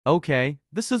Okay,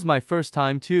 this is my first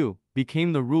time too.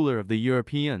 Became the ruler of the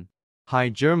European. Hi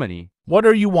Germany. What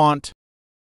do you want?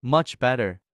 Much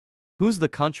better. Who's the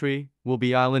country? Will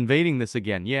be I'll invading this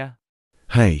again, yeah?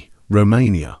 Hey,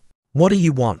 Romania. What do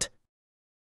you want?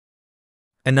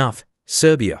 Enough,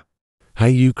 Serbia. Hey,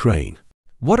 Ukraine.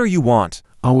 What do you want?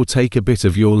 I will take a bit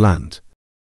of your land.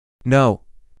 No.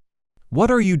 What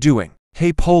are you doing?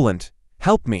 Hey, Poland,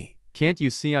 help me. Can't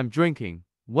you see I'm drinking?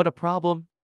 What a problem?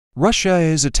 Russia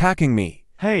is attacking me.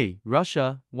 Hey,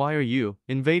 Russia, why are you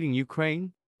invading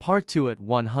Ukraine? Part 2 at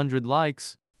 100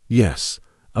 likes. Yes,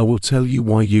 I will tell you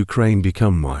why Ukraine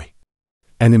become my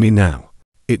enemy now.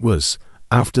 It was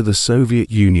after the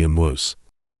Soviet Union was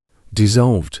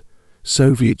dissolved.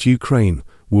 Soviet Ukraine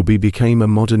became a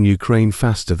modern Ukraine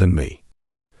faster than me.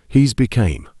 He's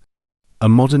became a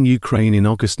modern Ukraine in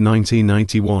August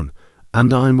 1991,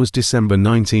 and I was December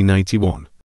 1981.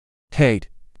 Hey,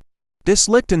 this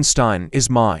Liechtenstein is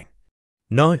mine.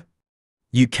 No.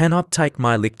 You cannot take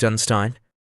my Liechtenstein.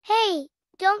 Hey,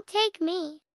 don't take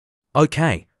me.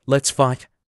 Okay, let's fight.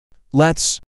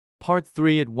 Let's. Part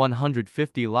 3 at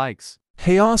 150 likes.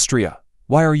 Hey, Austria,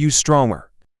 why are you stronger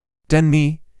than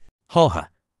me? Haha,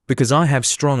 because I have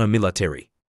stronger military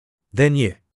than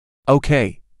you.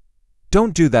 Okay.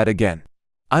 Don't do that again.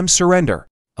 I'm surrender.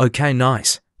 Okay,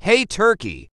 nice. Hey,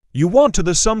 Turkey. You want to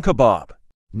the some kebab?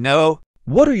 No.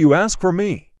 What do you ask for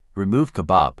me? Remove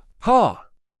kebab. Ha!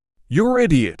 You're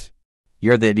idiot.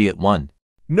 You're the idiot one.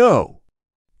 No.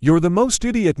 You're the most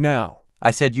idiot now.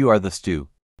 I said you are the stew.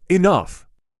 Enough.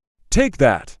 Take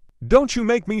that. Don't you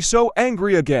make me so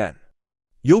angry again.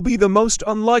 You'll be the most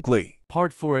unlikely.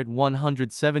 Part 4 at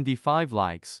 175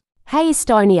 likes. Hey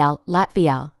Estonia,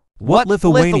 Latvia. What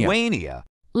Lithuania? Lithuania?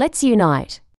 Let's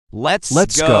unite.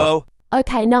 Let's go.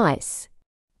 Okay, nice.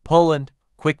 Poland,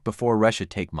 quick before Russia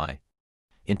take my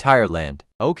entire land.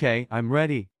 Okay, I'm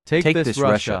ready. Take Take this, this,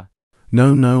 Russia. Russia.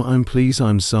 No,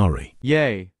 I'm sorry.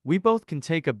 Yay, we both can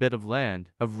take a bit of land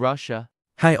of Russia.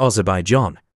 Hey,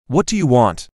 Azerbaijan. What do you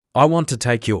want? I want to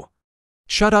take your.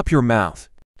 Shut up your mouth.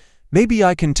 Maybe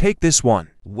I can take this one.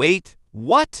 Wait,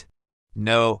 what?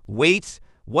 No, wait,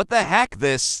 what the heck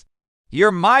this?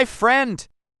 You're my friend.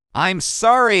 I'm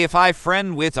sorry if I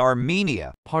friend with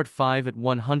Armenia. Part 5 at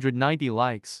 190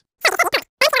 likes.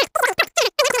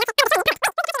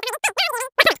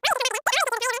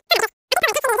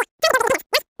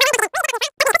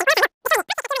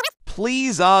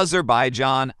 Please,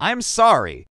 Azerbaijan, I'm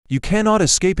sorry. You cannot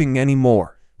escaping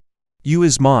anymore. You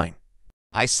is mine.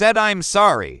 I said I'm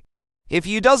sorry. If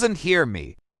you doesn't hear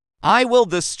me, I will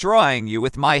destroying you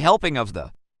with my helping of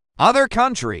the other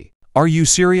country. Are you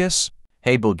serious?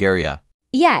 Hey, Bulgaria.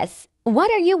 Yes, what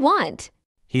do you want?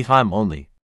 I'm only.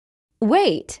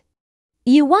 Wait,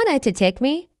 you wanted to take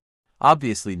me?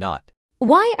 Obviously not.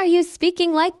 Why are you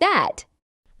speaking like that?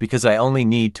 Because I only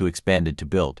need to expand it to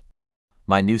build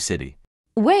my new city.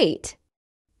 Wait,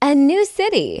 a new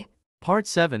city? Part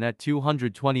 7 at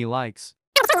 220 likes.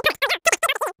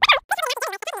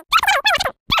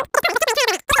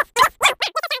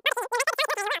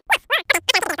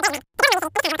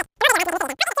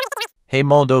 Hey,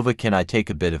 Moldova, can I take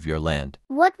a bit of your land?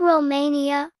 What,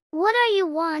 Romania? What do you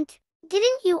want?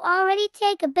 Didn't you already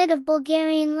take a bit of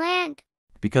Bulgarian land?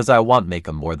 Because I want make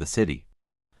 'em more the city.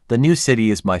 The new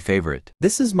city is my favorite.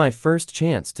 This is my first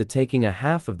chance to taking a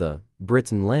half of the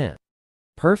Britain land.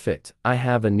 Perfect, I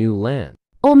have a new land.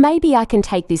 Or maybe I can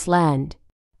take this land.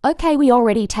 Okay, we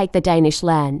already take the Danish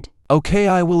land. Okay,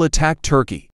 I will attack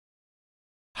Turkey.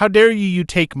 How dare you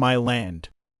take my land?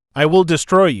 I will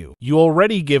destroy you. You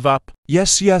already give up.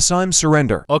 Yes, I'm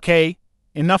surrender. Okay,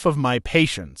 enough of my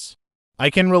patience. I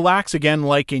can relax again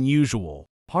like in usual.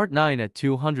 Part 9 at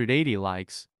 280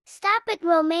 likes. Stop it,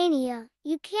 Romania.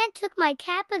 You can't took my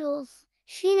capitals.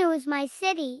 Shino is my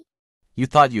city. You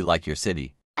thought you liked your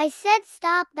city. I said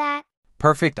stop that.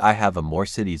 Perfect, I have a more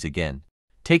cities again.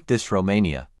 Take this,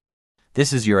 Romania.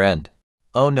 This is your end.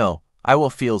 Oh no, I will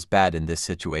feels bad in this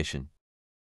situation.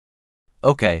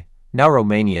 Okay, now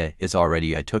Romania is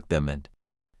already I took them and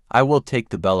I will take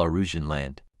the Belarusian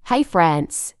land. Hey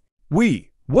France.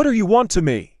 What do you want to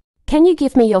me? Can you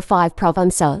give me your 5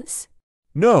 provinces?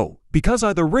 No, because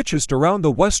I the richest around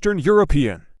the Western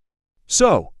European.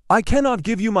 So, I cannot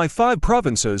give you my 5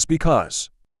 provinces because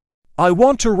I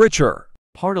want to richer.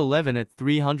 Part 11 at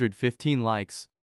 315 likes.